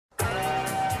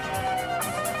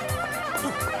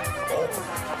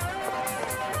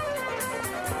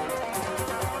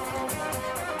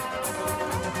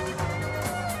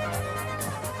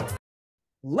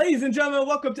Ladies and gentlemen,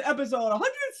 welcome to episode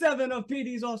 107 of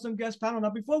Petey's Awesome Guest Panel. Now,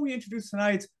 before we introduce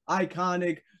tonight's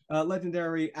iconic,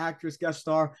 legendary actress guest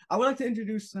star, I would like to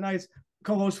introduce tonight's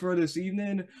co-host for this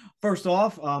evening. First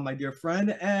off, my dear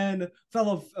friend and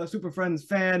fellow Super Friends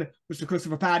fan, Mr.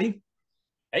 Christopher Petey.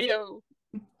 Hey, yo.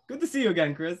 Good to see you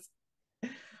again, Chris.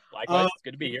 Likewise, it's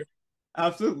good to be here.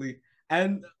 Absolutely.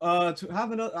 And to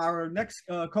have our next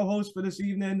co-host for this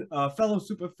evening, fellow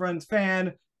Super Friends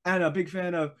fan, and a big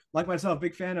fan of, like myself,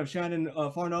 big fan of Shannon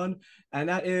Farnon, and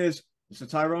that is Mr.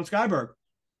 Tyrone Skyberg.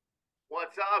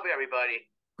 What's up, everybody?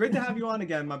 Great to have you on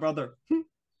again, my brother.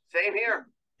 Same here.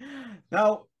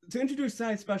 Now, to introduce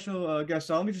tonight's special guest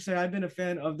star, let me just say I've been a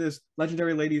fan of this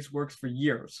legendary lady's works for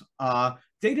years,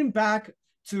 dating back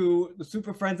to the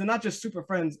Super Friends, and not just Super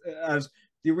Friends as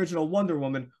the original Wonder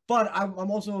Woman, but I'm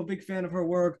also a big fan of her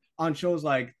work on shows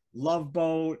like Love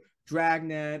Boat,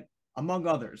 Dragnet, among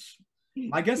others.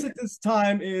 My guest at this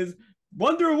time is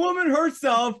Wonder Woman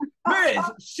herself, Ms.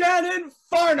 Shannon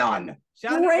Farnon.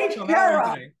 Shannon, Great welcome. How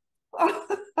are you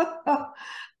today?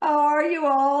 How are you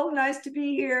all? Nice to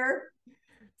be here.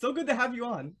 So good to have you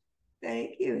on.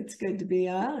 Thank you. It's good to be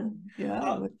on.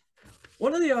 Yeah.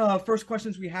 One of the first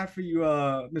questions we have for you,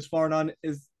 Ms. Farnon,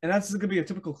 is, and that's going to be a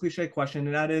typical cliche question,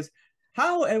 and that is,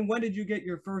 how and when did you get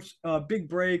your first big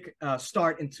break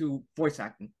start into voice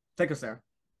acting? Take us there.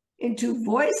 Into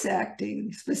voice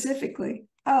acting specifically.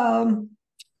 Well,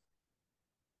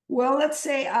 let's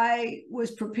say I was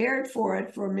prepared for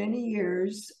it for many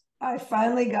years. I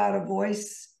finally got a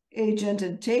voice agent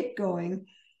and tape going,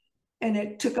 and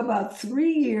it took about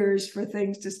 3 years for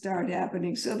things to start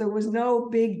happening. So there was no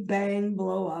big bang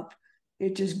blow up.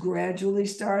 It just gradually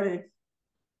started.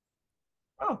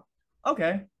 Oh,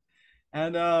 okay.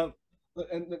 And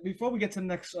before we get to the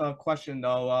next question,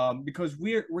 though, because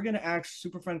we're going to ask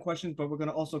Super Friend questions, but we're going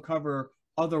to also cover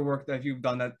other work that you've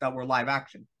done that were live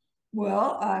action.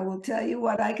 Well, I will tell you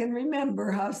what I can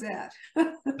remember. How's that?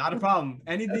 Not a problem.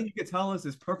 Anything you can tell us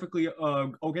is perfectly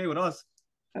okay with us.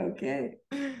 Okay.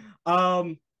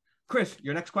 Chris,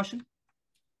 your next question?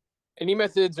 Any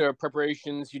methods or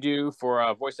preparations you do for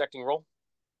a voice acting role?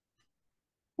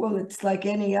 Well, it's like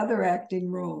any other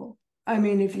acting role. I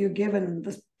mean, if you're given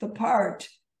the part,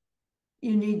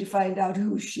 you need to find out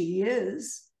who she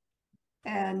is.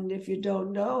 And if you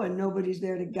don't know and nobody's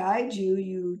there to guide you,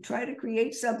 you try to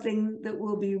create something that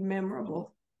will be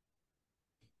memorable.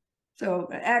 So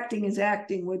acting is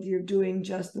acting, whether you're doing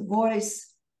just the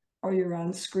voice or you're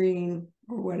on screen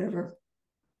or whatever.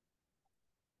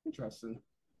 Interesting.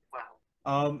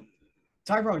 Wow.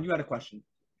 Tyrone, you had a question.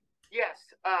 Yes.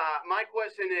 My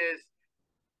question is,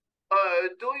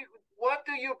 what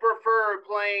do you prefer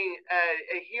playing,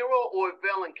 a hero or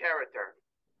villain character?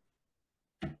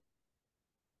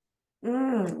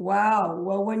 Wow.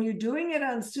 Well, when you're doing it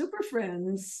on Super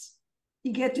Friends,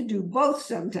 you get to do both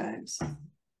sometimes.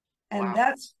 And Wow.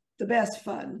 That's the best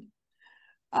fun.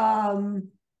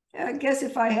 I guess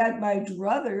if I had my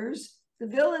druthers, the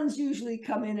villains usually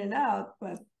come in and out,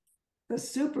 but the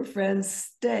Super Friends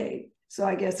stay. So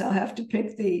I guess I'll have to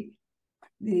pick the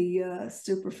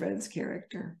Super Friends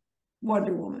character,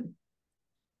 Wonder Woman.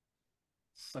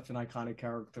 Such an iconic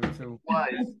character, too. What?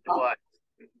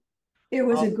 It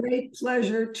was a great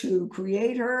pleasure to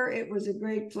create her. It was a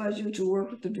great pleasure to work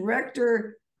with the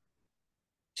director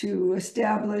to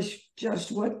establish just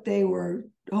what they were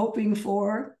hoping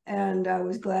for. And I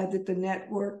was glad that the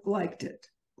network liked it.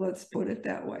 Let's put it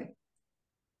that way.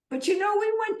 But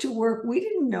we went to work. We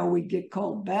didn't know we'd get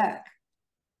called back.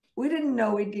 We didn't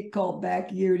know we'd get called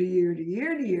back year to year to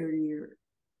year to year to year.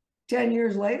 10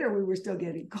 years later, we were still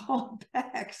getting called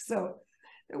back. So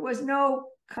there was no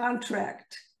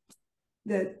contract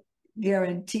that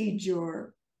guaranteed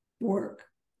your work.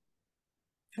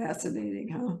 Fascinating,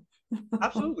 huh?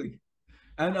 Absolutely.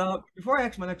 And before I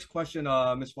ask my next question,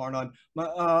 Ms. Farnon,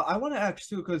 I want to ask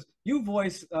too, because you were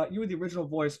the original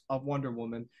voice of Wonder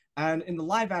Woman, and in the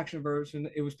live action version,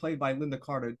 it was played by Linda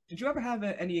Carter. Did you ever have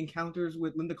any encounters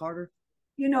with Linda Carter?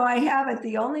 I haven't.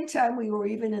 The only time we were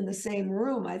even in the same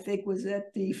room, I think, was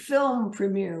at the film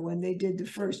premiere when they did the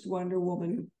first Wonder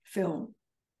Woman film.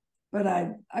 But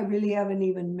I really haven't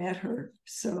even met her.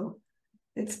 So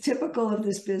it's typical of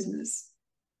this business.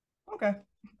 Okay.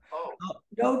 Oh.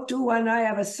 Don't do one. I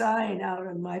have a sign out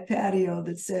on my patio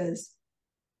that says,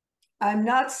 I'm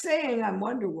not saying I'm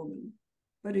Wonder Woman,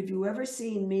 but have you ever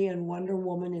seen me and Wonder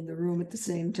Woman in the room at the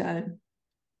same time?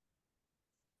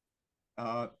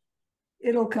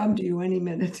 It'll come to you any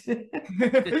minute.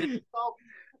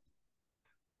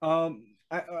 I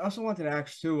also wanted to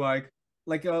ask too, like,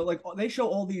 like they show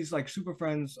all these like Super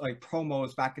Friends like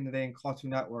promos back in the day in Cartoon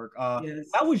Network. Yes.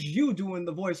 That was you doing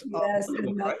the voice. Yes,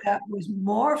 and that was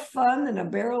more fun than a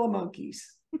barrel of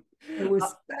monkeys. It was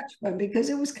such fun because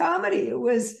it was comedy. It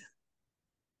was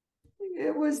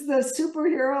the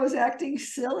superheroes acting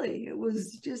silly. It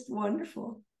was just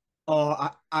wonderful. Oh,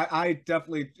 I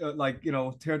definitely like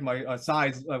teared my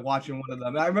sides watching one of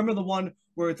them. I remember the one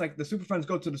where it's like the Super Friends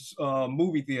go to the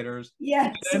movie theaters.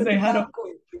 Yes, And they had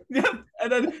popcorn. yeah,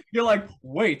 and then you're like,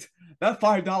 wait, that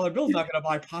 $5 bill's not gonna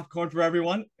buy popcorn for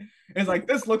everyone. It's like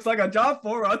this looks like a job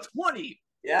for a 20.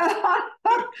 Yeah.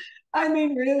 I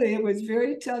mean, really, it was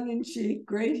very tongue-in-cheek,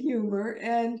 great humor,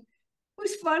 and it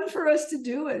was fun for us to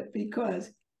do it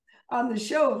because on the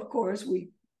show, of course, we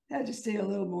had to stay a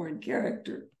little more in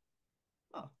character.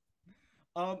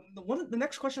 The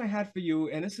next question I had for you,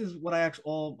 and this is what I ask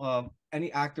all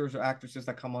any actors or actresses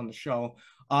that come on the show,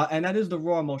 and that is the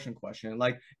raw emotion question.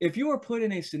 Like, if you were put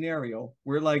in a scenario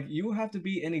where like you have to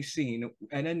be in a scene,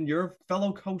 and then your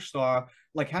fellow co-star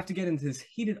like have to get into this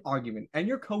heated argument, and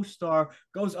your co-star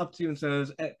goes up to you and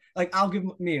says, like, I'll give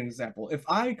me an example. If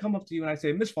I come up to you and I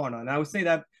say, Miss Farnon, and I would say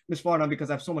that Miss Farnon because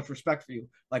I have so much respect for you,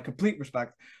 like complete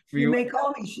respect for you. You may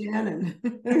call me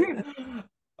Shannon.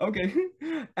 Okay,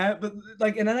 but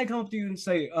like, and then I come up to you and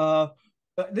say,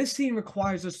 this scene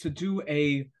requires us to do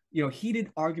a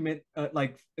heated argument,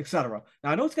 like etc.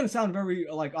 Now I know it's gonna sound very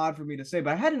like odd for me to say,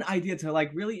 but I had an idea to like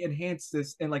really enhance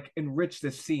this and like enrich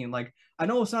this scene. Like I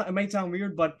know it might sound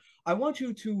weird, but I want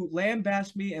you to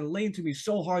lambast me and lay into me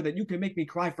so hard that you can make me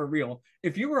cry for real.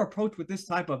 If you were approached with this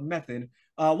type of method,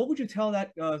 what would you tell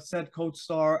that said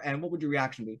co-star, and what would your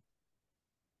reaction be?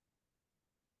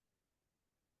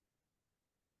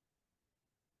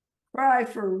 Cry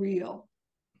for real.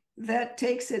 That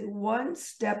takes it one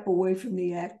step away from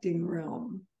the acting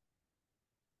realm.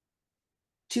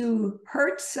 To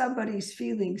hurt somebody's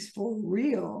feelings for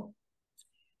real,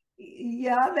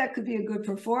 yeah, that could be a good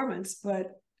performance,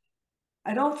 but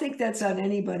I don't think that's on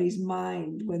anybody's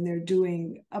mind when they're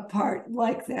doing a part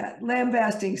like that.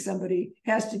 Lambasting somebody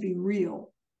has to be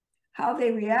real. How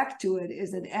they react to it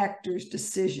is an actor's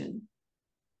decision.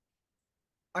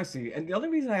 I see. And the only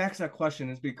reason I asked that question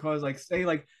is because, like, say,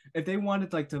 like, if they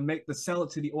wanted, like, to sell it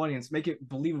to the audience, make it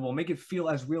believable, make it feel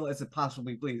as real as it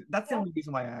possibly please. That's the only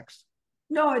reason why I asked.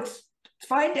 No, it's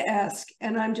fine to ask,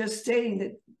 and I'm just stating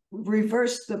that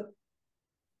reverse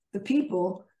the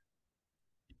people.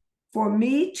 For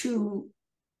me to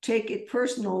take it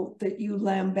personal that you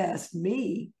lambast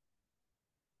me,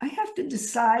 I have to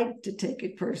decide to take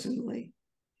it personally.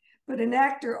 But an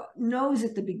actor knows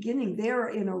at the beginning they're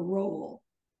in a role.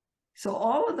 So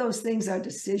all of those things are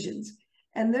decisions.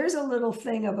 And there's a little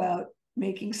thing about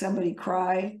making somebody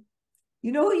cry.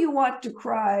 You know who you want to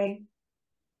cry?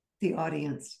 The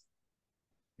audience.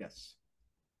 Yes.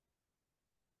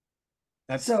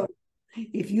 So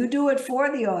if you do it for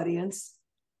the audience,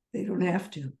 they don't have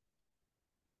to.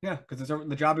 Yeah, because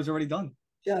the job is already done.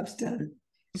 Job's done.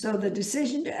 So the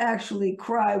decision to actually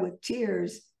cry with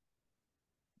tears,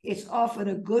 it's often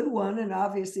a good one, and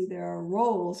obviously there are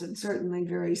roles, and certainly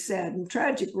very sad and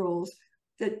tragic roles,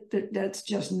 that's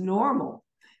just normal.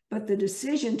 But the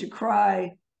decision to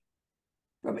cry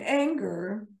from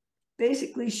anger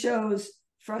basically shows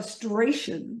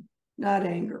frustration, not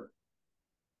anger.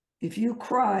 If you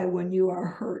cry when you are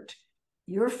hurt,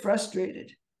 you're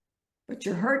frustrated, but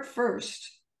you're hurt first.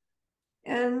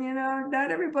 And,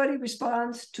 not everybody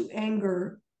responds to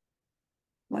anger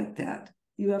like that.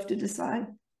 You have to decide.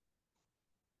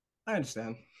 I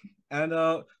understand. And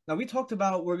now we talked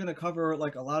about we're gonna cover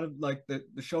like a lot of like the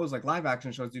shows, like live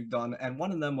action shows you've done, and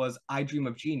one of them was I Dream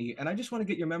of Jeannie. And I just want to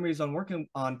get your memories on working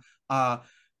on I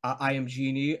Am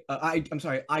Jeannie. I'm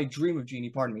sorry, I Dream of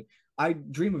Jeannie. Pardon me. I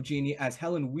Dream of Jeannie as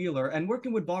Helen Wheeler, and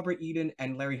working with Barbara Eden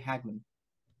and Larry Hagman.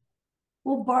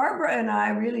 Well, Barbara and I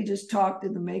really just talked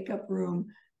in the makeup room.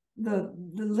 The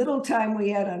little time we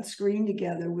had on screen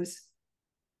together was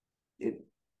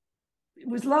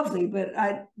lovely, but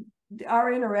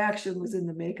our interaction was in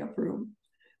the makeup room.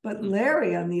 But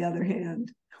Larry, on the other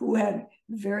hand, who had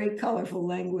very colorful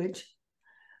language,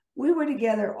 we were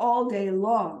together all day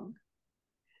long.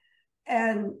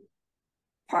 And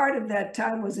part of that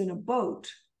time was in a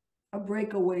boat, a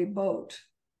breakaway boat.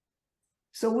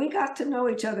 So we got to know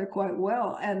each other quite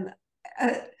well. And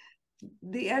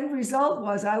the end result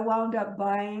was I wound up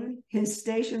buying his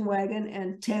station wagon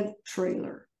and tent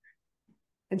trailer.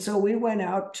 And so we went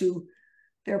out to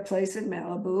their place in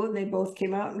Malibu, and they both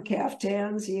came out in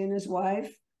caftans, he and his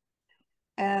wife.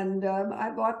 And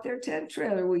I bought their tent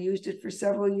trailer. We used it for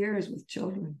several years with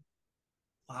children.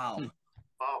 Wow.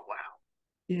 Oh, wow.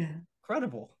 Yeah.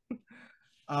 Incredible.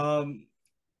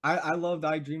 I loved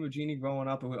I Dream of Jeannie growing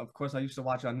up. Of course, I used to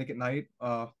watch it on Nick at Night.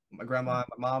 My grandma and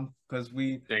my mom, because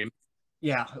Same.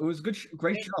 yeah, it was a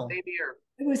great show. Same here.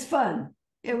 It was fun.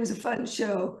 It was a fun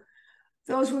show.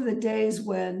 Those were the days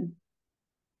when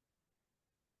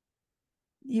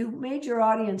you made your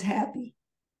audience happy.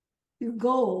 Your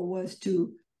goal was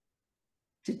to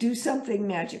do something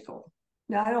magical.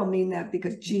 Now, I don't mean that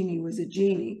because Jeannie was a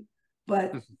genie,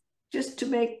 but just to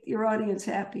make your audience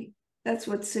happy. That's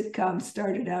what sitcoms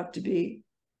started out to be.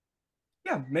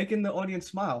 Yeah, making the audience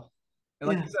smile. And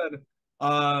like Yeah. you said,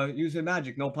 using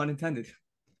magic, no pun intended.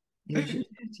 Hearing.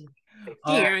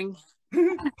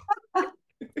 You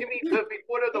mean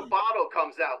before the bottle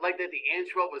comes out, like that the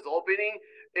intro was opening,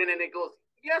 and then it goes,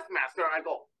 "Yes, master." I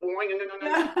go, boing,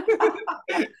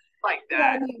 like Yeah,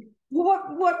 that. I mean,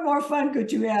 what more fun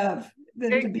could you have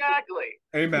than to be? Exactly.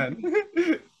 Amen.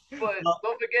 But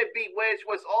don't forget, Bewitched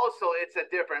was also, it's a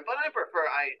different, but I prefer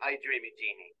I Dream of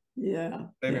Jeannie. Yeah.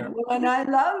 Same Yeah. here. Well, and I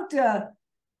loved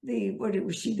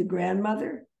was she the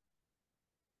grandmother?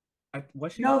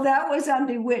 Was she? No, that was on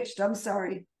Bewitched. I'm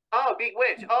sorry. Oh,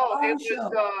 Bewitched. Oh, Long it was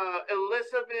show.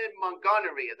 Elizabeth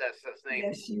Montgomery. That's his name.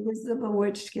 Yes, she was the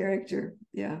Bewitched character.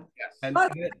 Yeah. Yes. And,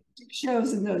 Lots of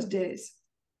shows in those days.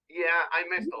 Yeah, I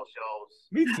miss those shows.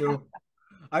 me too.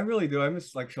 I really do. I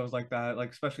miss like shows like that,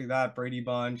 like especially that Brady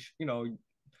Bunch. You know,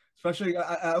 especially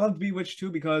I love Bewitched too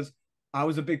because I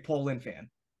was a big Paul Lynde fan.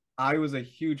 I was a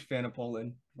huge fan of Paul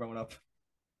Lynde growing up.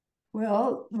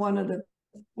 Well, one of the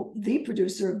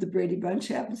producer of the Brady Bunch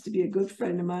happens to be a good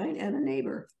friend of mine and a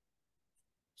neighbor.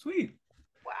 Sweet.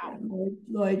 Wow.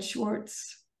 Lloyd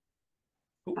Schwartz.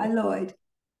 Cool. Hi, Lloyd.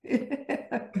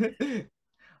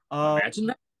 Imagine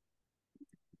that.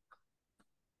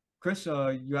 Chris,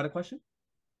 you had a question?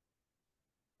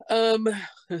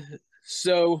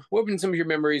 So what have been some of your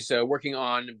memories working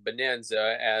on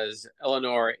Bonanza as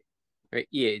Eleanor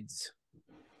Eads?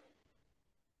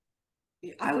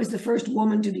 I was the first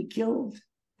woman to be killed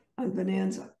on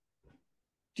Bonanza.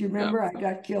 Do you remember? I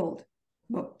got killed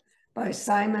by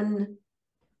Simon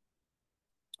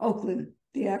Oakland,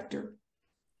 the actor.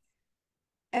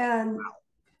 And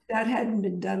that hadn't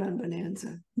been done on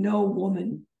Bonanza. No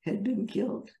woman had been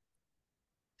killed.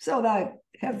 So I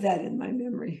have that in my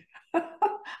memory.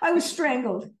 I was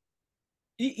strangled.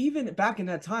 Even back in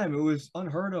that time, it was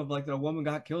unheard of, like that a woman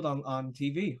got killed on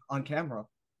TV, on camera.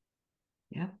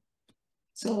 Yeah.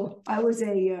 So I was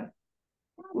a,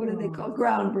 what do they call,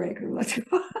 groundbreaker? Let's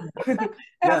go.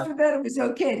 After that, it was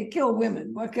okay to kill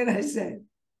women. What can I say?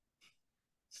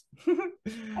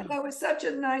 And I was such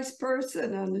a nice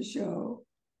person on the show.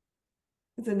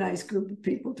 With a nice group of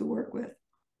people to work with.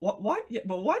 Why? Yeah,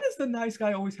 but why does the nice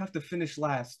guy always have to finish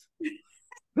last?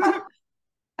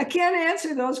 I can't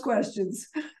answer those questions.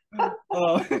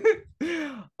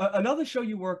 Another show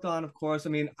you worked on, of course. I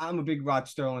mean, I'm a big Rod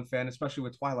Sterling fan, especially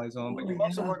with Twilight Zone. But you've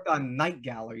also worked on Night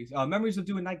Galleries. Memories of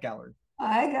doing Night Gallery.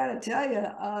 I gotta tell you,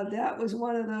 that was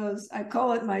one of those. I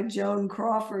call it my Joan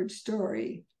Crawford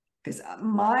story because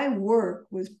my work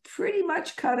was pretty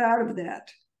much cut out of that.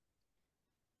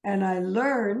 And I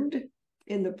learned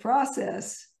in the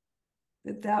process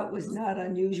that was not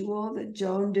unusual, that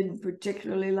Joan didn't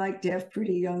particularly like to have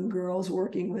pretty young girls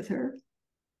working with her.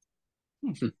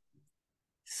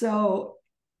 So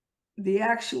the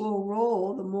actual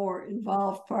role, the more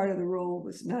involved part of the role,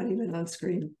 was not even on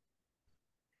screen.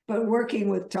 But working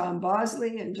with Tom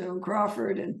Bosley and Joan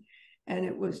Crawford, and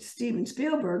it was Steven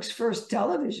Spielberg's first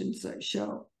television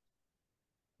show.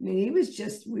 I mean,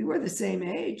 we were the same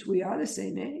age. We are the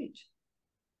same age.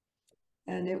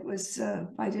 And it was,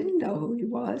 I didn't know who he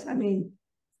was. I mean,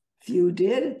 few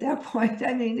did at that point.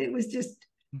 I mean, it was just,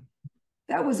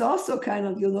 that was also kind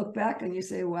of, you look back and you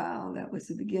say, wow, that was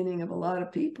the beginning of a lot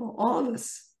of people, all of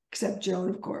us, except Joan,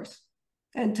 of course,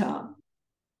 and Tom.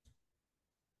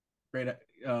 Great,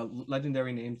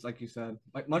 legendary names, like you said.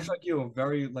 Much like you,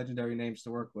 very legendary names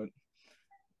to work with.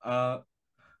 Now,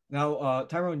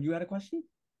 Tyrone, you had a question?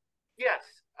 Yes.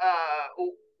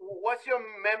 What's your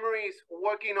memories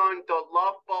working on the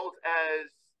Love Boat as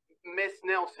Miss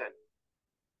Nelson?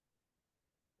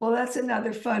 Well, that's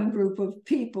another fun group of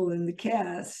people in the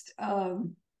cast. It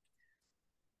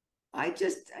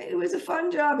was a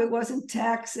fun job. It wasn't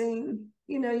taxing.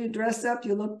 You know, you dress up,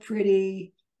 you look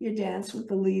pretty, you dance with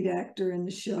the lead actor in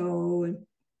the show and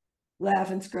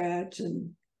laugh and scratch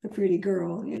and the pretty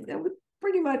girl. That was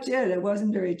pretty much it. It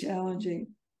wasn't very challenging,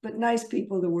 but nice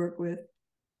people to work with.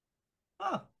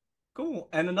 Ah, cool.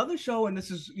 And another show, and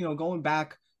this is, going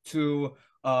back to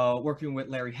working with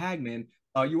Larry Hagman.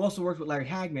 You also worked with Larry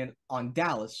Hagman on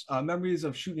Dallas. Memories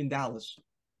of shooting Dallas.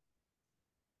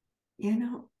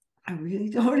 I really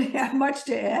don't have much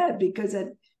to add because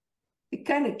it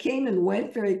kind of came and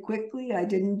went very quickly. I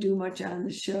didn't do much on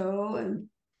the show, and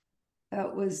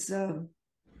that was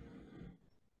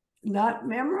not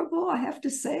memorable, I have to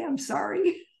say. I'm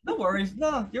sorry. No worries.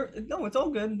 No, it's all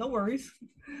good. No worries.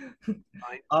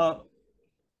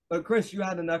 Chris, you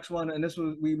had the next one, and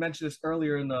we mentioned this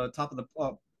earlier in the top of the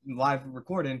live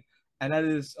recording, and that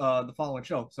is the following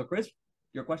show. So, Chris,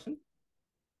 your question?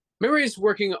 Memories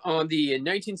working on the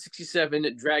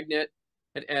 1967 Dragnet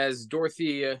as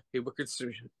Dorothy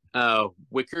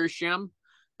Wickersham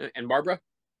and Barbara.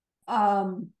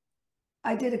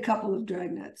 I did a couple of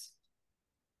Dragnets.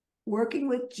 Working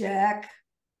with Jack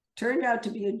turned out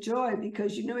to be a joy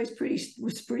because, you know,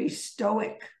 was pretty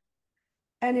stoic.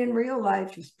 And in real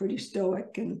life, he's pretty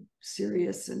stoic and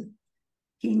serious. And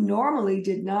he normally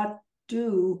did not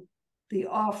do the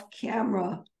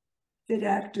off-camera that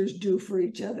actors do for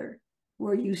each other,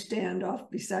 where you stand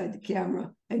off beside the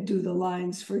camera and do the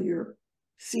lines for your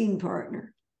scene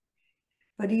partner.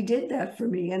 But he did that for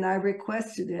me, and I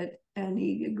requested it, and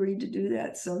he agreed to do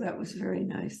that. So that was very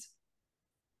nice.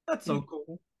 That's so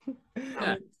cool.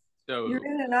 Yeah. So you're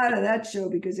in and out of that show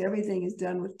because everything is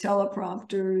done with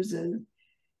teleprompters, and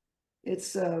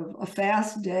it's a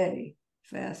fast day.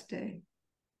 It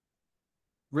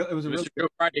was a Mr. really Joe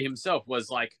Friday himself was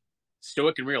like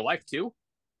stoic in real life too.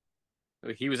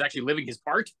 He was actually living his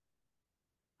part.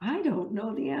 I don't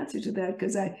know the answer to that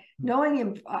because knowing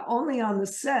him only on the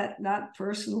set, not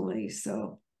personally.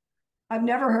 So I've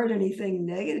never heard anything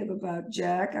negative about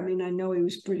Jack. I mean, I know he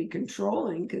was pretty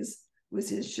controlling because it was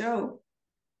his show,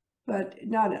 but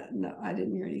no, I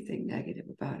didn't hear anything negative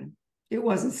about him. It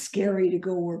wasn't scary to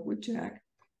go work with Jack.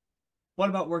 What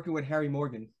about working with Harry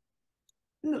Morgan?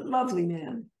 Lovely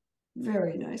man.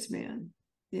 Very nice man.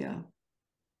 Yeah.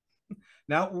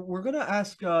 Now we're gonna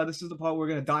ask. This is the part we're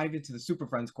gonna dive into the Super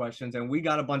Friends questions, and we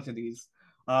got a bunch of these.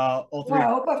 All three. Well,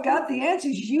 I hope I've got the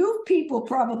answers. You people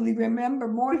probably remember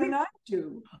more than I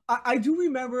do. I do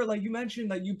remember, like you mentioned,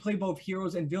 that you play both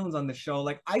heroes and villains on the show.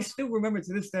 Like I still remember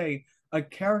to this day a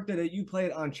character that you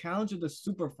played on Challenge of the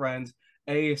Super Friends,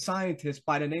 a scientist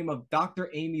by the name of Dr.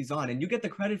 Amy Zahn, and you get the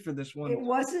credit for this one. It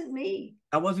wasn't me.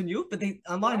 That wasn't you, but they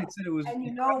online it said it was. And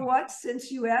you know what?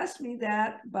 Since you asked me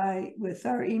that with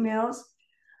our emails,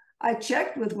 I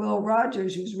checked with Will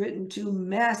Rogers, who's written 2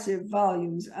 massive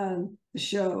volumes on the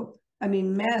show. I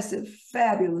mean, massive,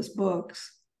 fabulous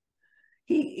books.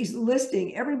 He's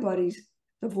listing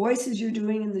the voices you're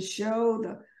doing in the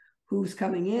show, who's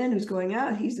coming in, who's going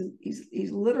out. He's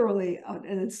literally an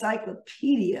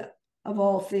encyclopedia of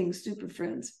all things Super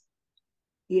Friends.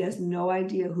 He has no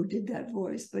idea who did that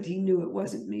voice, but he knew it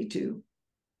wasn't me too.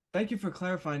 Thank you for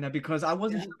clarifying that because I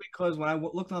wasn't sure because when I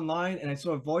looked online and I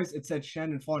saw a voice, it said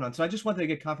Shannon Farnon. So I just wanted to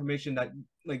get confirmation that,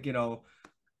 like, you know,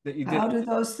 that you did. How do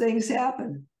those things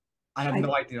happen? I have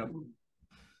no idea.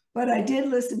 But I did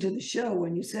listen to the show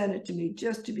when you sent it to me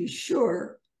just to be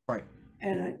sure. Right.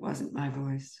 And it wasn't my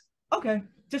voice. Okay.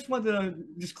 Just wanted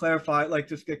to clarify, like,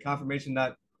 just get confirmation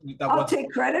that I'll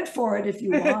take credit for it if you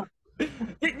want.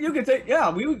 You can take, yeah,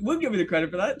 we'll give you the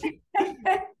credit for that.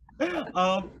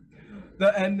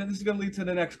 And this is going to lead to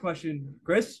the next question.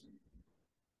 Chris?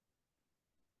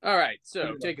 All right,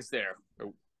 so take us there.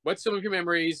 What's some of your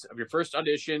memories of your first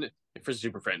audition for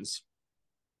Super Friends?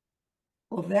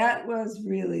 Well, that was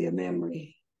really a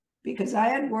memory because I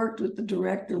had worked with the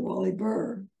director, Wally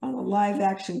Burr, on a live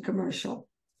action commercial,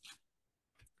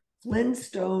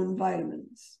 Flintstone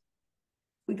Vitamins.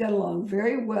 We got along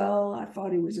very well. I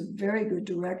thought he was a very good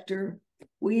director.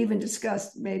 We even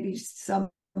discussed maybe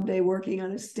someday working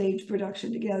on a stage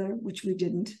production together, which we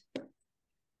didn't.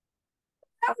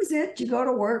 That was it. You go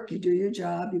to work, you do your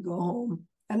job, you go home.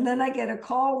 And then I get a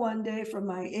call one day from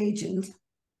my agent,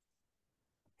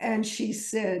 and she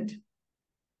said,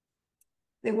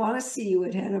 they want to see you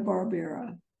at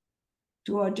Hanna-Barbera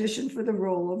to audition for the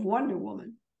role of Wonder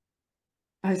Woman.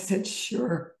 I said,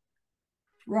 sure,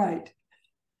 right.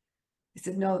 He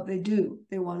said, no, they do.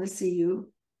 They want to see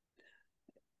you.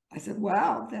 I said,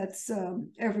 wow, that's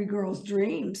every girl's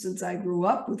dream since I grew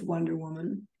up with Wonder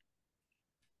Woman.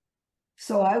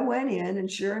 So I went in,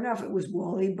 and sure enough, it was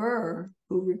Wally Burr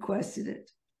who requested it.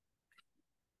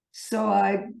 So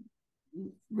I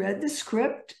read the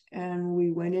script, and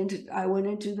I went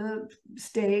into the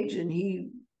stage, and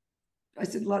I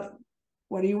said, look,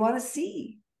 what do you want to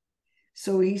see?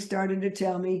 So he started to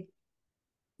tell me,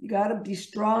 you got to be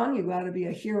strong, you got to be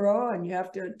a hero, and you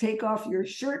have to take off your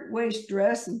shirt-waist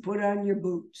dress and put on your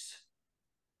boots.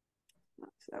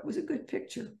 So that was a good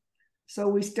picture. So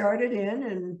we started in,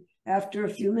 and after a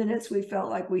few minutes, we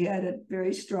felt like we had it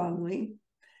very strongly.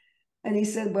 And he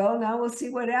said, well, now we'll see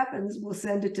what happens. We'll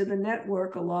send it to the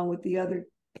network along with the other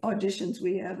auditions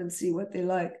we have and see what they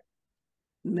like.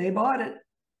 And they bought it,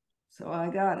 so I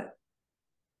got it.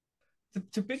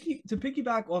 To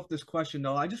piggyback off this question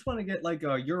though, I just want to get like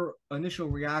your initial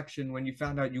reaction when you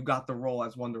found out you got the role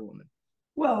as Wonder Woman.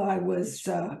 Well, I was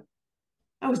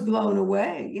blown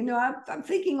away. You know, I'm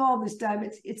thinking all this time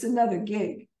it's another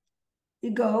gig.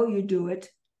 You go, you do it,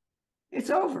 it's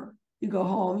over. You go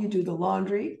home, you do the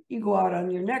laundry, you go out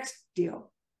on your next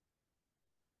deal.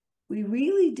 We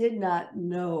really did not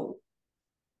know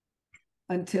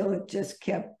until it just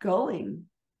kept going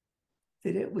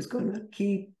that it was going to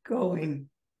keep going.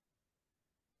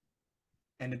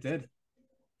 And it did.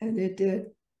 And it did.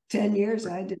 10 years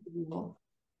I did the role.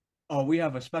 Oh, we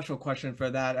have a special question for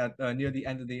that at near the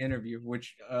end of the interview,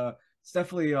 which it's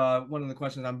definitely one of the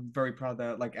questions I'm very proud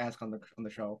to like ask on the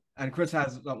show. And Chris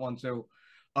has that one too.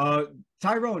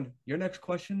 Tyrone, your next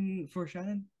question for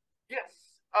Shannon? Yes.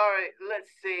 All right.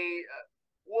 Let's see.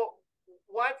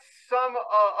 What's some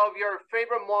of your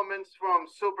favorite moments from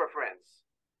Super Friends?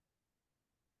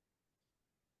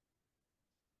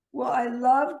 Well, I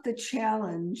loved the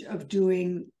challenge of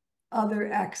doing other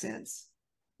accents.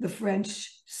 The French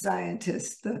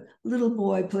scientist, the little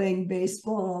boy playing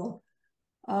baseball,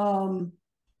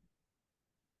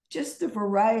 just the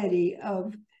variety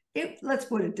of it. Let's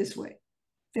put it this way.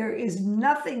 There is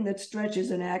nothing that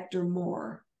stretches an actor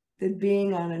more than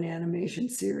being on an animation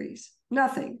series.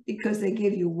 Nothing, because they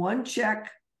give you one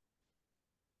check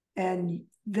and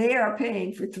they are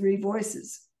paying for 3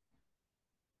 voices.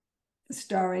 The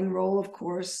starring role, of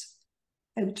course,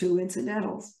 and 2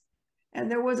 incidentals. And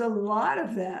there was a lot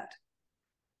of that.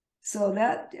 So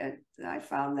that I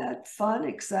found that fun,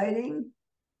 exciting,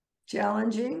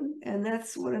 challenging, and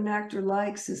that's what an actor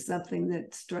likes, is something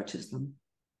that stretches them.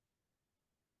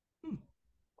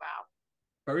 Wow.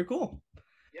 Very cool.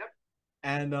 Yep.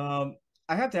 And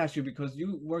I have to ask you, because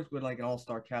you worked with like an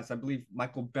all-star cast. I believe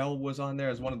Michael Bell was on there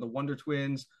as one of the Wonder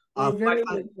Twins. Very good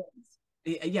friends.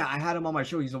 Yeah, I had him on my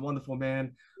show. He's a wonderful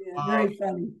man. Yeah, very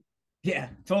funny. Yeah,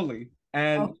 totally.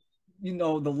 And you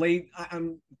know, the late, I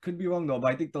could be wrong though,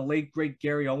 but I think the late great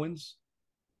Gary Owens.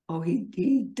 Oh,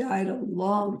 he died a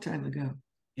long time ago.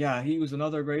 Yeah, he was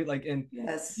another great, like, and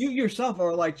yes, you yourself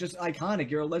are like just iconic.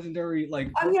 You're a legendary,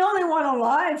 like. I'm the only one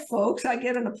alive, folks. I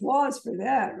get an applause for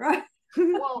that, right?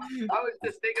 Well, I was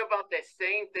just thinking about the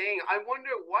same thing. I wonder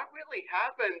what really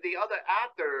happened. The other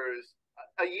actors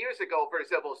years ago, for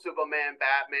example, Superman,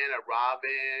 Batman, and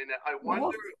Robin. I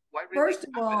wonder what really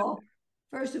happened.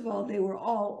 First of all, they were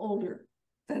all older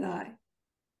than I.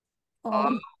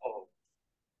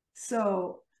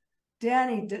 So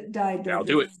Danny died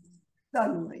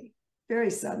suddenly, very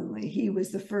suddenly. He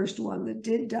was the first one that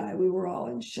did die. We were all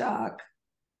in shock.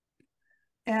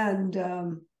 And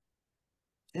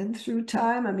through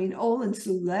time, I mean, Olin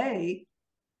Soule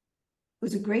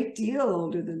was a great deal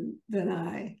older than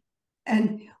I.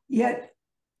 And yet,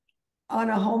 on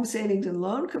a home savings and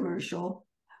loan commercial,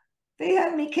 they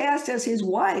had me cast as his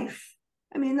wife.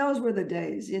 I mean, those were the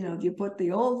days, you know, you put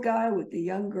the old guy with the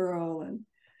young girl, and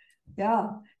yeah.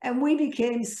 And we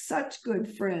became such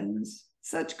good friends,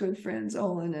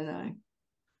 Olin and I.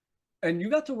 And you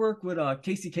got to work with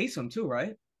Casey Kasem too,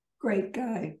 right? Great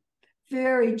guy.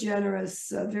 Very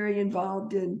generous, very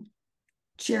involved in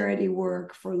charity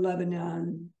work for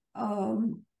Lebanon.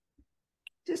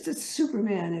 Just a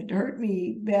Superman. It hurt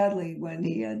me badly when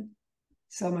he had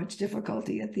so much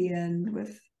difficulty at the end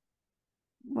with,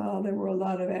 well, there were a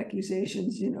lot of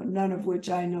accusations, you know, none of which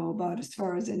I know about as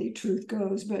far as any truth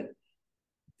goes, but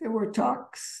there were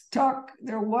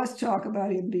there was talk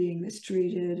about him being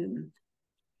mistreated, and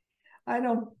I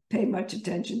don't pay much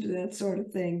attention to that sort of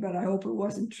thing, but I hope it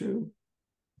wasn't true.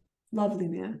 Lovely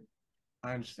man.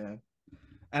 I understand.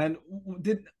 And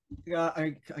did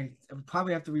I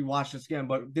probably have to rewatch this again,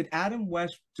 but did Adam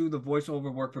West do the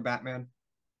voiceover work for Batman?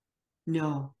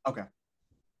 No. Okay.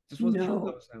 Just wasn't sure if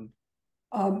that was him.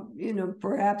 You know,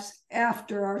 perhaps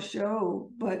after our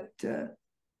show, but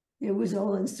it was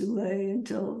Olin Soule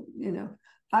until, you know,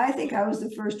 I think I was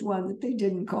the first one that they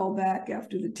didn't call back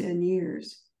after the 10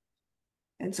 years.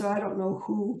 And so I don't know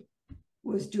who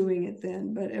was doing it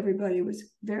then, but everybody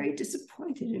was very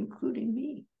disappointed, including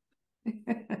me.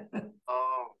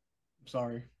 Oh, I'm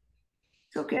sorry.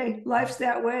 It's okay. Life's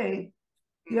that way.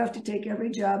 You have to take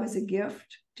every job as a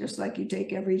gift, just like you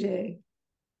take every day.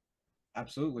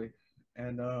 Absolutely.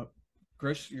 And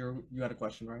Chris, you had a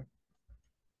question, right?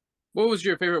 What was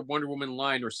your favorite Wonder Woman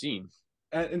line or scene?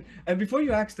 And before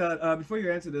you ask that, before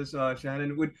you answer this,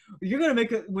 Shannon, would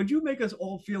you make us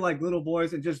all feel like little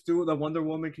boys and just do the Wonder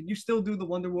Woman? Can you still do the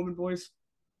Wonder Woman voice?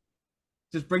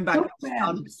 Just bring back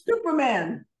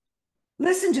Superman.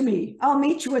 Listen to me. I'll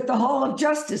meet you at the Hall of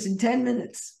Justice in 10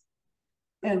 minutes.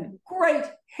 And great,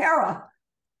 Hera.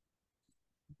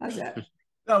 How's that?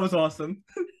 That was awesome.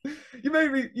 You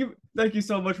made me. Thank you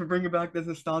so much for bringing back this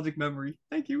nostalgic memory.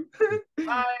 Thank you.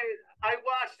 I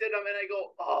watched it and I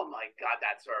go, oh my God,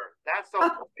 that's her. That's the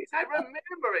voice. I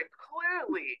remember it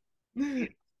clearly.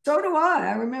 So do I.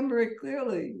 I remember it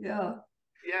clearly. Yeah.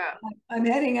 Yeah. I'm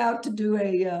heading out to do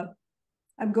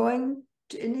I'm going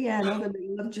to Indiana the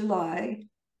middle of July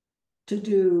to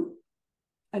do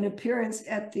an appearance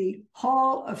at the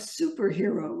Hall of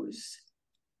Superheroes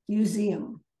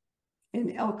Museum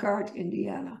in Elkhart,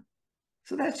 Indiana.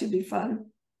 So that should be fun.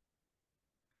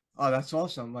 Oh, that's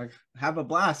awesome. Like, have a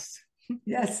blast.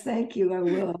 Yes, thank you. I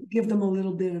will give them a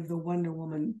little bit of the Wonder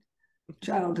Woman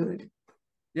childhood.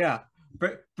 Yeah.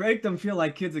 Break them feel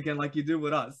like kids again, like you do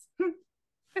with us.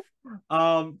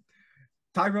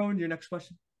 Tyrone, your next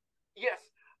question. Yes.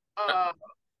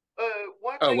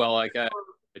 What oh well, like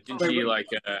didn't she like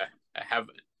have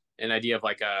an idea of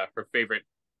like her favorite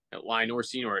line or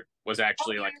scene, or was it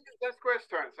actually like that's Chris'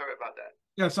 turn? Sorry about that.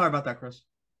 Yeah, sorry about that, Chris.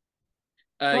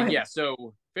 Yeah,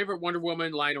 so favorite Wonder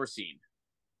Woman line or scene?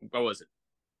 What was it?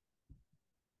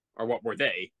 Or what were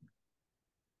they?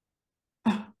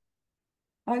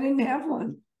 I didn't have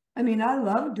one. I mean, I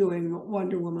love doing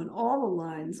Wonder Woman, all the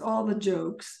lines, all the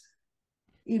jokes,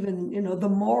 even, you know, the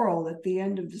moral at the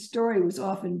end of the story was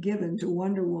often given to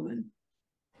Wonder Woman.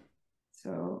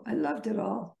 So I loved it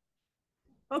all.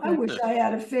 Okay. I wish I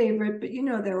had a favorite, but you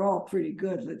know, they're all pretty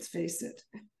good, let's face it.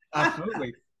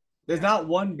 Absolutely. There's not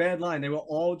one bad line. They were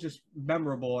all just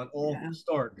memorable and all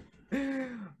historic.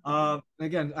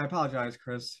 Again, I apologize,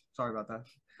 Chris. Sorry about that.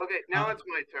 Okay, now it's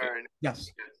my turn.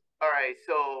 Yes. All right,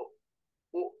 so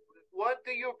what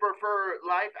do you prefer,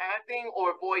 live acting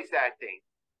or voice acting?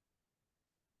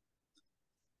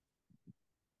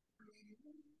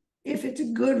 If it's a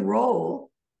good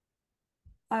role,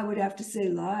 I would have to say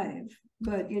live,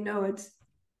 but you know, it's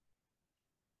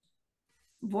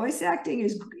voice acting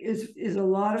is a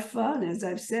lot of fun. As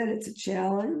I've said, it's a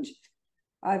challenge.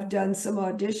 I've done some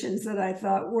auditions that I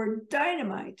thought were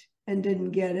dynamite and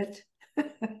didn't get it.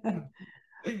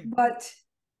 But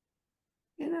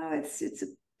you know, it's a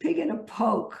pig in a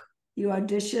poke. You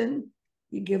audition,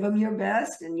 you give them your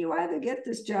best, and you either get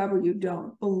this job or you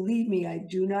don't. Believe me, I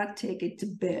do not take it to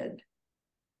bed.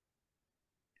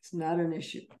 It's not an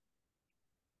issue.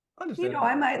 You know,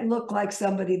 I might look like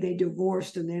somebody they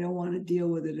divorced and they don't want to deal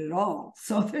with it at all.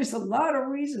 So there's a lot of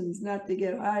reasons not to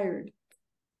get hired.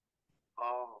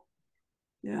 Oh.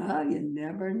 Yeah, you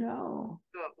never know.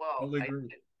 Well, I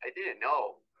didn't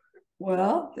know.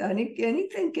 Well,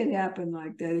 anything can happen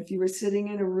like that. If you were sitting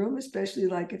in a room, especially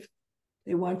like if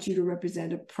they want you to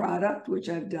represent a product, which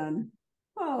I've done,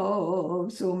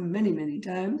 so many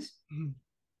times.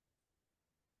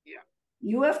 Yeah.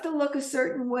 You have to look a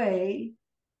certain way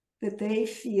that they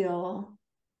feel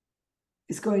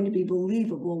is going to be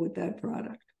believable with that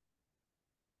product.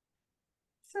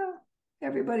 So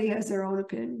everybody has their own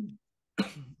opinion.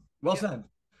 Well said.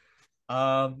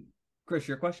 Chris,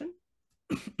 your question?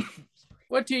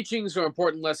 What teachings or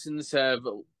important lessons have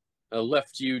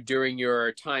left you during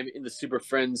your time in the Super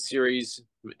Friends series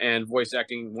and voice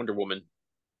acting Wonder Woman?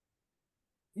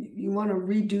 You want to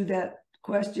redo that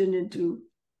question into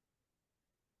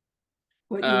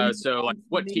what so like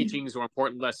what teachings or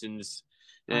important lessons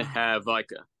have like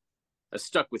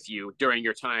stuck with you during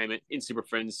your time in Super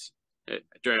Friends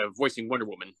during voicing Wonder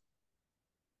Woman?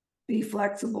 Be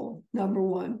flexible. Number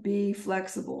one, be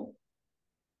flexible.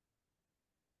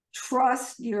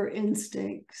 Trust your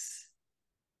instincts,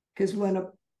 because when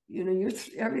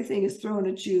everything is thrown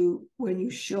at you when you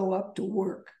show up to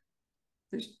work.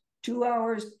 There's 2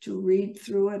 hours to read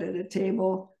through it at a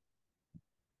table.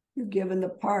 You're given the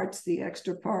parts, the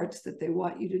extra parts that they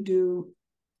want you to do.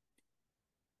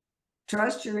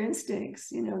 Trust your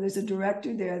instincts. You know, there's a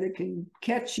director there that can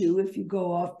catch you if you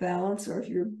go off balance or if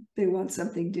they want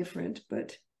something different,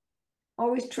 but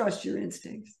always trust your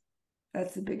instincts.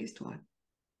 That's the biggest one.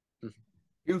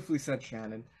 Beautifully said,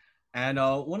 Shannon. And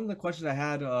one of the questions I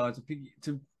had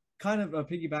to kind of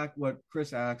piggyback what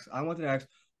Chris asked, I wanted to ask,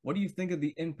 what do you think of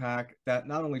the impact that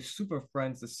not only Super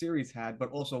Friends, the series, had, but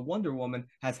also Wonder Woman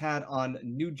has had on a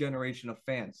new generation of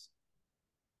fans?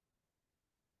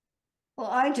 Well,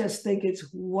 I just think it's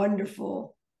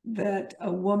wonderful that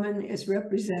a woman is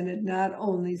represented not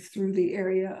only through the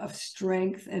area of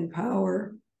strength and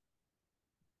power,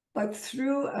 but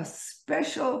through a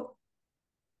special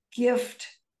gift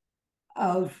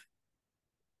of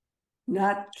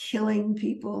not killing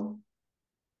people,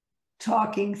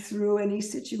 talking through any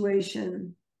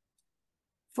situation,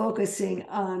 focusing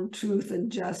on truth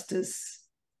and justice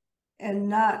and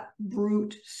not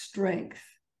brute strength.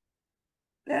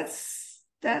 That's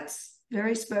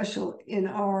very special in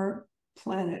our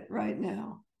planet right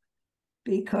now,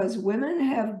 because women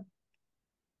have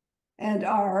and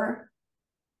are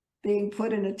being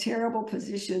put in a terrible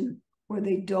position where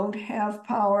they don't have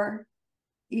power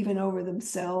even over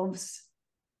themselves.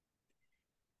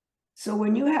 So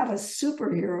when you have a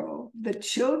superhero that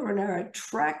children are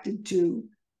attracted to,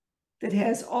 that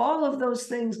has all of those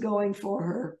things going for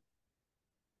her,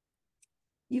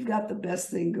 you've got the best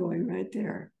thing going right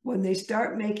there. When they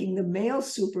start making the male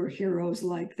superheroes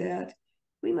like that,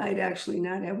 we might actually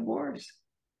not have wars.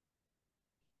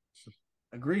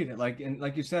 Agreed. Like, and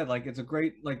like you said, like it's a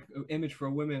great like image for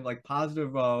women, like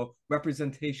positive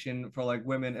representation for like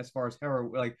women as far as hero.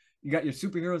 Like you got your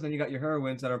superheroes and you got your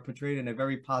heroines that are portrayed in a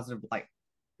very positive light.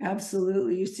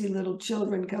 Absolutely. You see little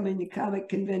children coming to comic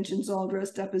conventions all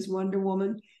dressed up as Wonder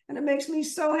Woman, and it makes me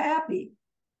so happy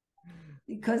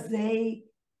because they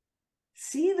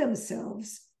see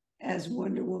themselves as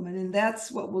Wonder Woman, and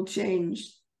that's what will change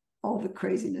all the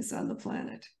craziness on the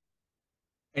planet.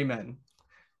 Amen.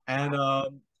 And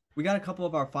we got a couple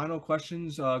of our final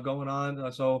questions going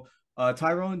on. So,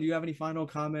 Tyrone, do you have any final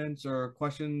comments or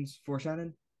questions for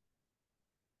Shannon?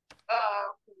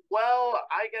 Well,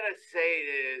 I gotta say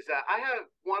is I have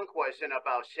one question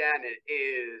about Shannon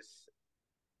is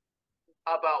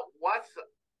about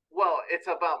it's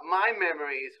about my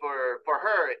memories for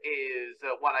her is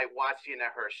when I watched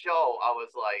her show, I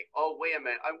was like, oh, wait a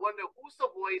minute, I wonder who's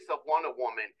the voice of Wonder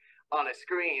Woman on a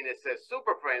screen. It says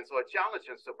Super Friends or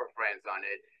Challenging Super Friends on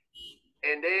it.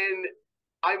 And then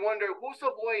I wonder who's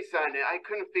the voice on it. I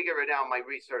couldn't figure it out, my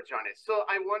research on it. So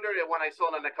I wondered when I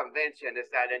saw it on the convention, is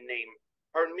that a name?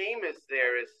 Her name is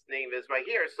there. His name is right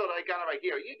here. So I got it right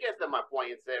here. You guessed my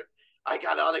point. There. I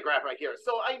got an autograph right here.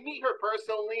 So I meet her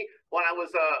personally when I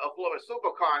was a Florida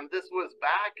Supercon. This was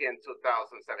back in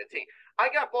 2017. I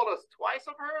got photos twice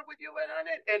of her with you on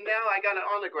it, and now I got an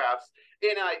autographs.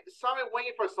 And I saw it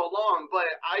waiting for so long, but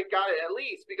I got it at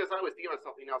least because I was doing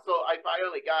something else. So I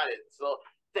finally got it. So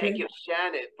thank you,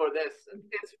 Shannon, for this.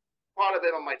 It's part of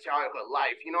it on my childhood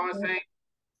life. You know what I'm saying?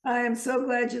 I am so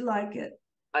glad you like it.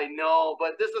 I know,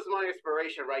 but this is my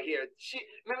inspiration right here.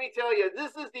 Let me tell you,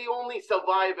 this is the only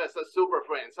survivors of Super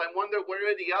Friends. I wonder where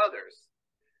are the others?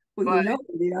 Well, but, you know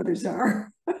who the others are.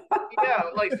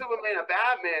 Yeah, like Superman and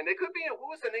Batman. It could be,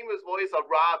 who was the name of his voice of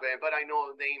Robin, but I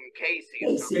know the name Casey.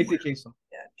 Casey Kasem.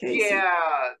 Yeah, Casey.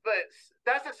 Yeah, but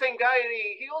that's the same guy.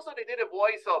 He also did a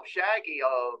voice of Shaggy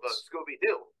of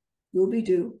Scooby-Doo.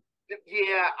 Scooby-Doo.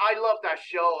 Yeah, I love that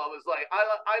show. I was like,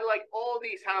 I like all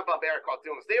these Hanna-Barbera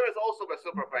cartoons. There was also the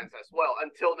Super Friends as well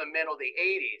until the middle of the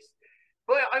 80s.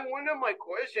 But I wonder, my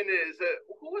question is,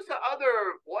 who was the other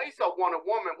voice of Wonder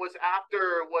Woman?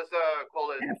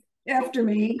 Call it after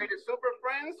me? Super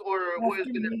Friends, or was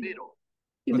it in the middle?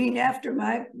 You mean after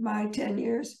my 10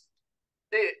 years?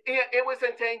 It was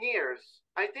in 10 years.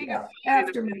 I think it's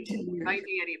after my 10 years.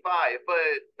 1985,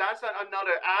 but that's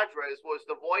another address was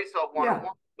the voice of Wonder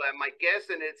Woman. But my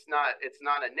guessing it's not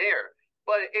in there.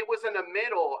 But it was in the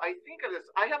middle. I think it is.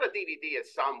 I have a DVD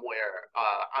somewhere.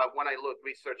 When I look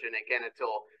researching again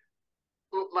until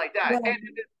like that. Well,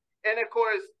 and of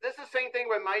course, this is the same thing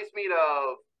reminds me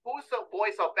of who's the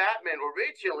voice of Batman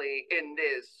originally in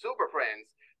this Super Friends.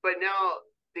 But now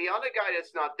the other guy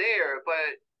that's not there,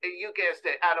 but you guessed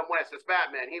it, Adam West is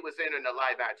Batman. He was in the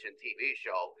live action TV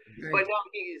show. Right. But now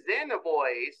he's in the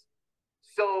voice.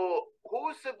 So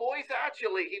who's the voice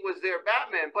actually? He was there,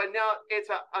 Batman. But now it's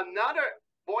another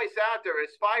voice actor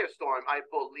is Firestorm, I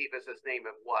believe is his name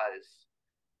it was.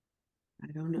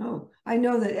 I don't know. I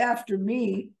know that after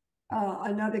me,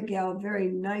 another gal, very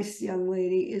nice young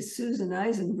lady, is Susan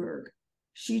Eisenberg.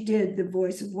 She did the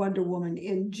voice of Wonder Woman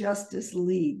in Justice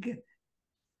League.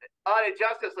 The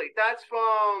Justice League. That's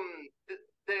from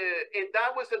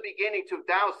that was the beginning 2000s.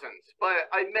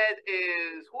 But I met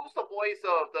who's the voice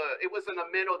of it was in the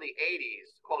middle of the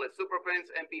 80s, call it Super Friends,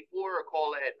 and before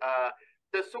call it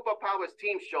the Superpowers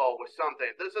team show or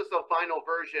something. This is the final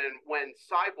version when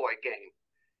Cyborg came.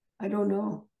 I don't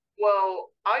know.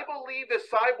 Well, I believe the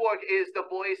Cyborg is the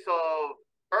voice of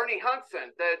Ernie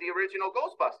Hudson, the original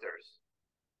Ghostbusters.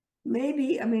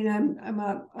 Maybe. I mean,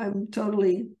 I'm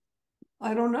totally.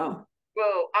 I don't know.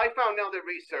 Well, I found out the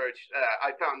research.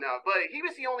 I found out, but he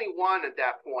was the only one at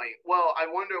that point. Well, I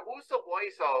wonder who's the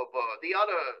voice of the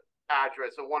other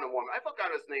actress of Wonder Woman. I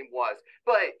forgot his name was,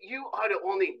 but you are the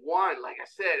only one. Like I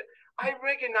said, I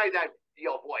recognize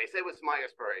your voice. It was my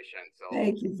inspiration. So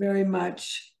thank you very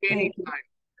much. anytime.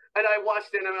 And I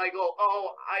watched it and I go,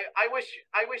 oh, I wish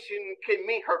you can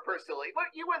meet her personally. But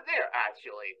you were there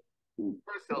actually,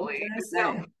 personally.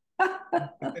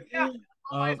 Yeah.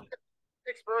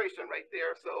 Exploration right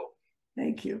there. So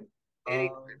thank you.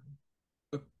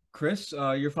 Chris,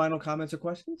 your final comments or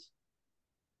questions?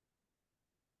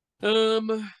 I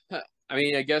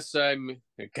mean, I guess I'm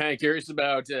kind of curious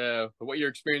about what your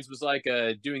experience was like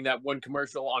doing that one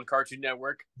commercial on Cartoon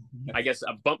Network. I guess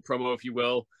a bump promo, if you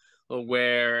will,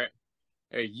 where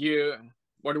you,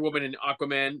 Wonder Woman, and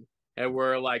Aquaman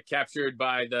were like captured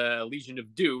by the Legion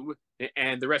of Doom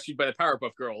and they're rescued by the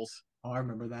Powerpuff Girls. Oh, I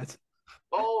remember that.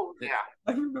 Oh yeah,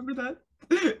 I remember that.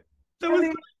 That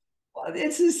was. Well,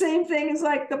 it's the same thing as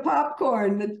like the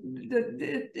popcorn.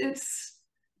 It's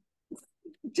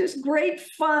just great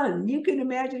fun. You can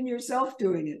imagine yourself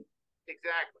doing it.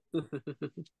 exactly.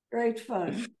 Great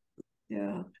fun.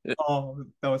 Yeah. Oh,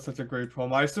 that was such a great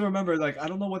promo. I still remember, like, I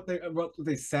don't know what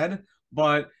they said,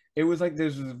 but it was like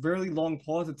there's a really long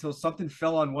pause until something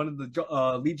fell on one of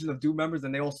the Legion of Doom members,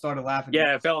 and they all started laughing.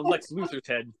 Yeah, it fell on Lex Luthor's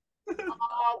head.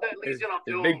 Oh, that Legion of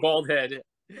Doom. Big bald head.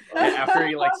 After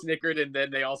he like snickered, and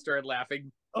then they all started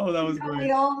laughing. Oh, that was great.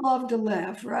 We all love to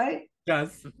laugh, right?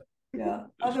 Yes. Yeah.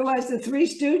 Otherwise, the Three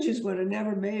Stooges would have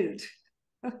never made it.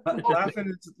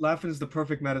 Laughing is the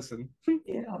perfect medicine.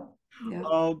 Yeah. Yeah.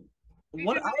 I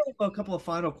have a couple of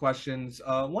final questions.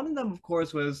 One of them, of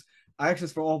course, was I asked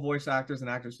this for all voice actors and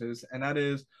actresses, and that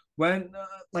is when,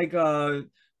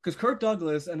 because Kirk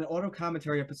Douglas, in an auto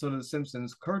commentary episode of The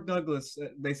Simpsons, Kirk Douglas,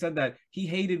 they said that he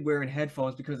hated wearing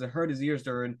headphones because it hurt his ears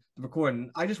during the recording.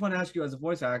 I just want to ask you, as a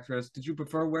voice actress, did you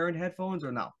prefer wearing headphones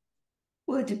or no?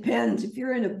 Well, it depends. If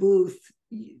you're in a booth,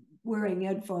 wearing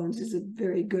headphones is a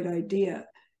very good idea.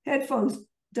 Headphones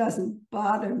doesn't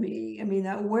bother me. I mean,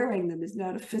 wearing them is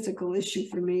not a physical issue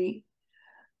for me.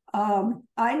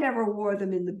 I never wore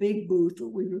them in the big booth that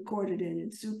we recorded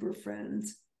in Super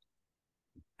Friends.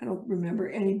 I don't remember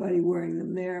anybody wearing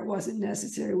them there. It wasn't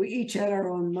necessary. We each had our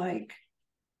own mic.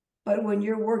 But when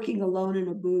you're working alone in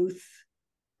a booth,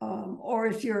 or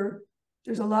if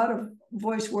there's a lot of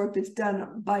voice work that's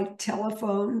done by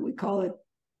telephone. We call it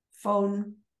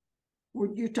phone.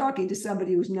 You're talking to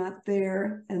somebody who's not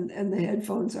there, and the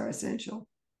headphones are essential.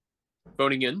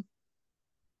 Phoning in?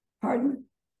 Pardon?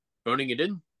 Phoning it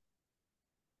in?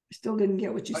 I still didn't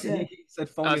get what you said. He said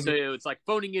phoning. So it's like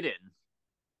phoning it in.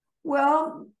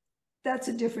 Well, that's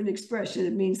a different expression.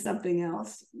 It means something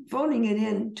else. Phoning it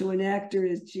in to an actor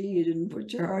is, gee, you didn't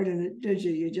put your heart in it, did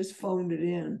you? You just phoned it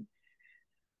in.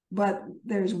 But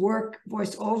there's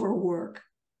voice-over work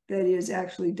that is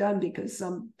actually done because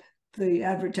the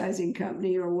advertising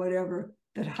company or whatever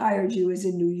that hired you is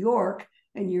in New York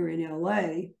and you're in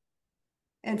LA.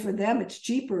 And for them, it's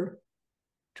cheaper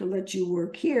to let you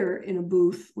work here in a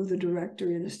booth with a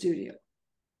director in a studio.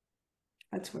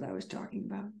 That's what I was talking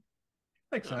about.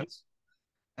 Makes sense.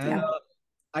 And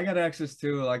I got access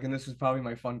to, and this is probably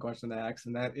my fun question to ask,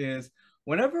 and that is,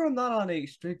 whenever I'm not on a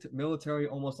strict military,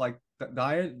 almost like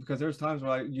diet, because there's times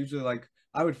where I usually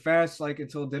I would fast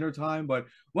until dinner time, but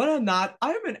when I'm not,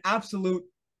 I am an absolute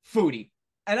foodie.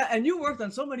 And you worked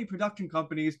on so many production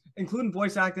companies, including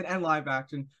voice acting and live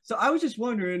action. So I was just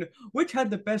wondering, which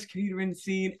had the best catering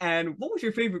scene, and what was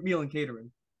your favorite meal in catering?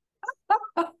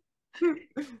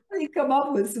 You come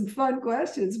up with some fun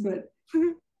questions, but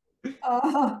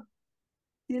the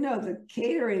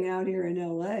catering out here in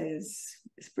LA is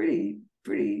pretty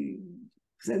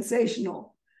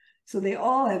sensational. So they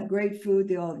all have great food.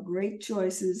 They all have great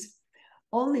choices.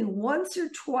 Only once or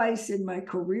twice in my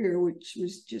career, which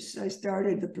was I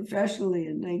started professionally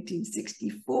in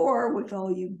 1964 with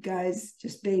all you guys,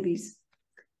 just babies,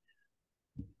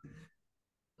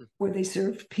 where they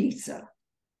served pizza.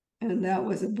 And that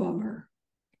was a bummer.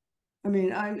 I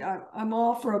mean, I'm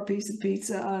all for a piece of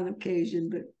pizza on occasion,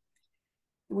 but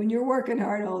when you're working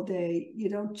hard all day, you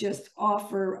don't just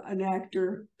offer an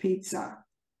actor pizza.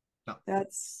 No.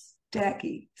 That's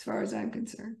tacky as far as I'm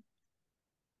concerned.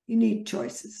 You need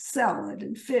choices, salad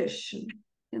and fish and,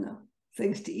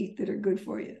 things to eat that are good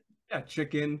for you. Yeah,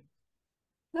 chicken.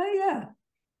 Oh,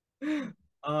 yeah.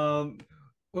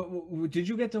 Did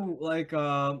you get to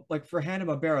for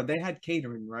Hanna-Barbera, they had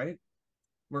catering, right?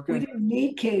 We didn't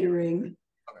need catering.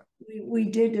 Okay. We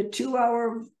did a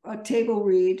 2-hour table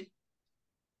read,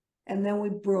 and then we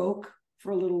broke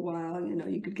for a little while.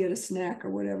 You could get a snack or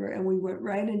whatever, and we went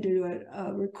right into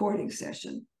a recording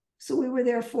session. So we were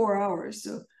there 4 hours,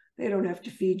 so they don't have to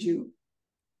feed you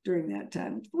during that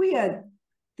time. We had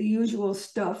the usual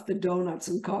stuff, the donuts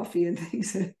and coffee and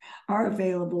things that are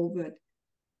available, but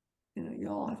you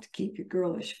all have to keep your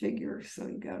girlish figure, so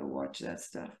you got to watch that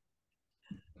stuff.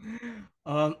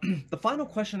 The final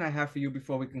question I have for you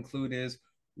before we conclude is,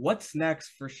 what's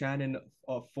next for Shannon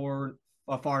for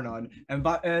Farnon?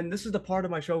 And this is the part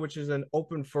of my show which is an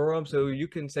open forum, so you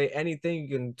can say anything,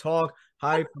 you can talk,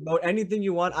 hi, promote anything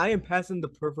you want. I am passing the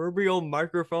proverbial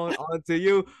microphone on to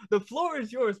you. The floor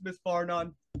is yours, Miss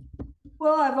Farnon.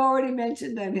 Well, I've already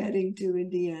mentioned I'm heading to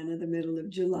Indiana the middle of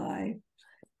July.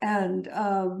 And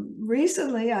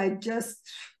recently,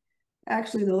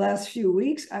 actually, the last few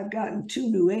weeks, I've gotten 2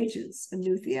 new agents, a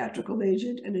new theatrical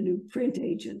agent and a new print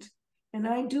agent. And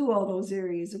I do all those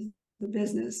areas of the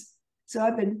business. So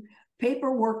I've been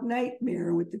paperwork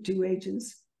nightmare with the 2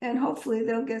 agents, and hopefully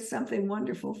they'll get something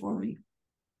wonderful for me.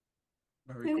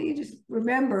 Very and cool. You just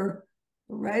remember,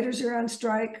 the writers are on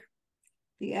strike.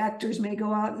 The actors may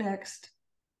go out next.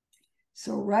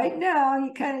 So right now,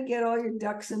 you kind of get all your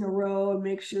ducks in a row and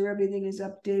make sure everything is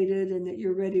updated and that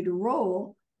you're ready to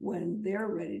roll when they're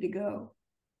ready to go.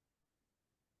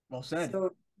 Well said.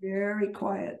 So very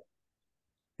quiet.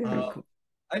 Very cool.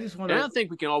 I don't think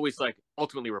we can always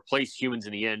ultimately replace humans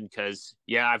in the end, because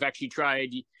I've actually tried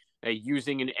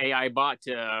using an AI bot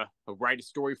to write a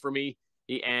story for me,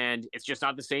 and it's just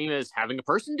not the same as having a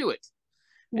person do it.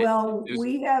 Well,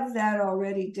 we have that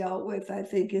already dealt with, I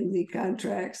think, in the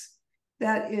contracts.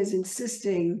 That is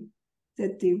insisting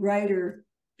that the writer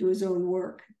do his own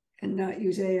work and not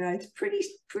use AI. It's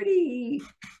pretty,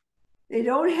 they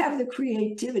don't have the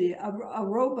creativity. A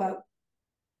robot,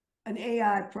 an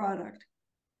AI product,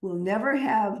 will never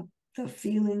have the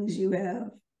feelings you have.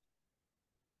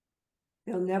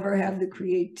 They'll never have the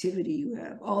creativity you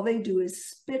have. All they do is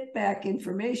spit back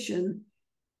information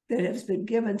that has been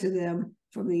given to them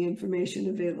from the information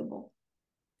available.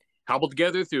 Cobbled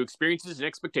together through experiences and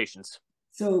expectations.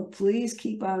 So please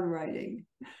keep on writing.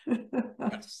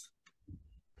 Yes.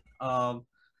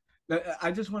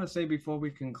 I just want to say before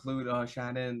we conclude,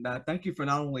 Shannon, that thank you for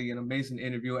not only an amazing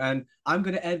interview, and I'm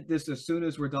going to edit this as soon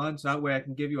as we're done, so that way I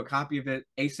can give you a copy of it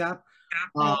ASAP.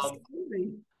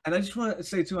 Absolutely. And I just want to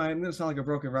say too, I'm going to sound like a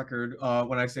broken record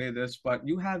when I say this, but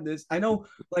you have this. I know,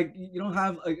 you don't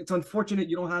have. It's unfortunate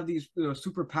you don't have these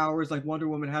superpowers like Wonder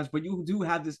Woman has, but you do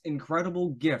have this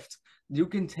incredible gift. You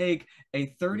can take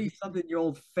a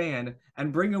 30-something-year-old fan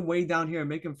and bring him way down here and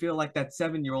make him feel like that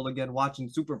 7-year-old again watching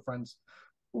Super Friends.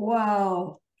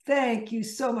 Wow! Thank you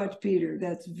so much, Peter.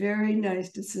 That's very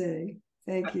nice to say.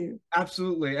 Thank you.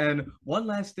 Absolutely. And one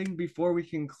last thing before we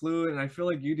conclude, and I feel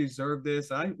like you deserve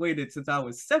this. I waited since I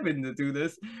was 7 to do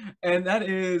this, and that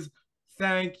is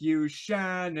thank you,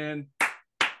 Shannon.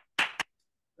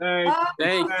 Thank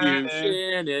you,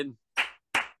 Shannon.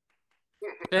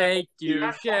 Thank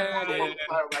you, Shannon.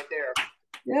 Right there.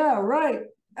 Yeah, right.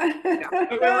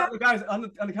 Guys, on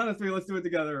the count of 3, let's do it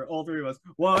together. All 3 of us.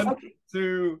 1,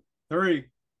 2, 3.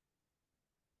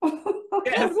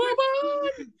 Yes.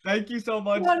 Thank you so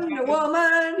much. Wonder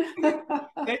Woman.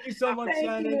 Thank you so much,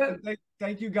 Shannon. You. And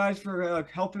thank you guys for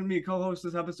helping me co-host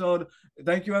this episode.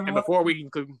 Thank you, everyone. And before we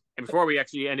conclude, and before we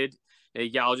actually ended,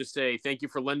 I'll just say thank you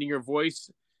for lending your voice.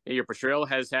 Your portrayal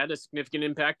has had a significant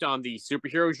impact on the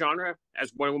superhero genre,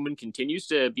 as Wonder Woman continues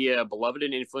to be a beloved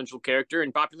and influential character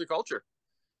in popular culture.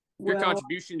 Your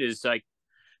contribution is like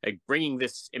bringing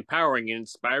this empowering and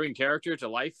inspiring character to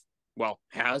life. Well,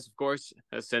 has, of course,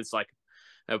 since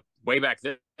way back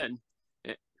then.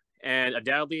 And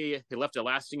undoubtedly, it left a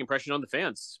lasting impression on the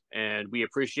fans. And we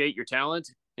appreciate your talent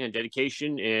and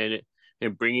dedication in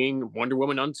bringing Wonder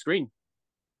Woman on screen.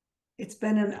 It's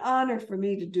been an honor for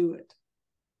me to do it.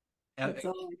 That's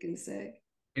all I can say.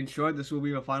 In short, this will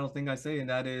be the final thing I say, and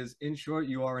that is, in short,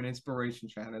 you are an inspiration,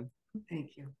 Shannon.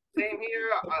 Thank you. Same here.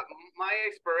 My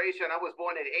inspiration, I was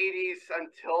born in the 80s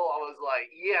until I was like,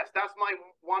 yes, that's my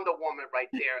Wonder Woman right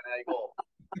there. And I go,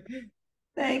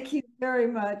 thank you very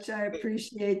much. I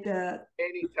appreciate that.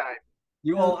 Anytime.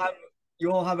 You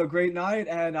all have a great night,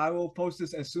 and I will post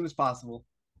this as soon as possible.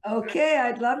 Okay,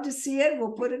 I'd love to see it.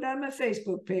 We'll put it on my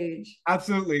Facebook page.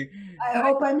 Absolutely. I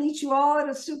hope I meet you all at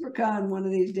a SuperCon one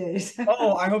of these days.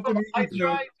 Oh, I hope to meet you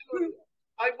too.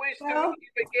 I wish to meet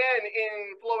you again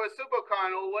in Florida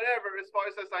SuperCon or whatever, as far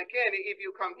as I can. If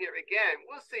you come here again,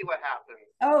 we'll see what happens.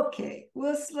 Okay,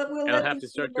 we'll I'll have to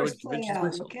start going to conventions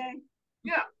myself. Okay.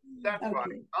 Yeah, that's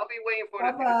fine. I'll be waiting for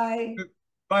Bye-bye.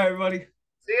 Bye, everybody.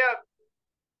 See ya.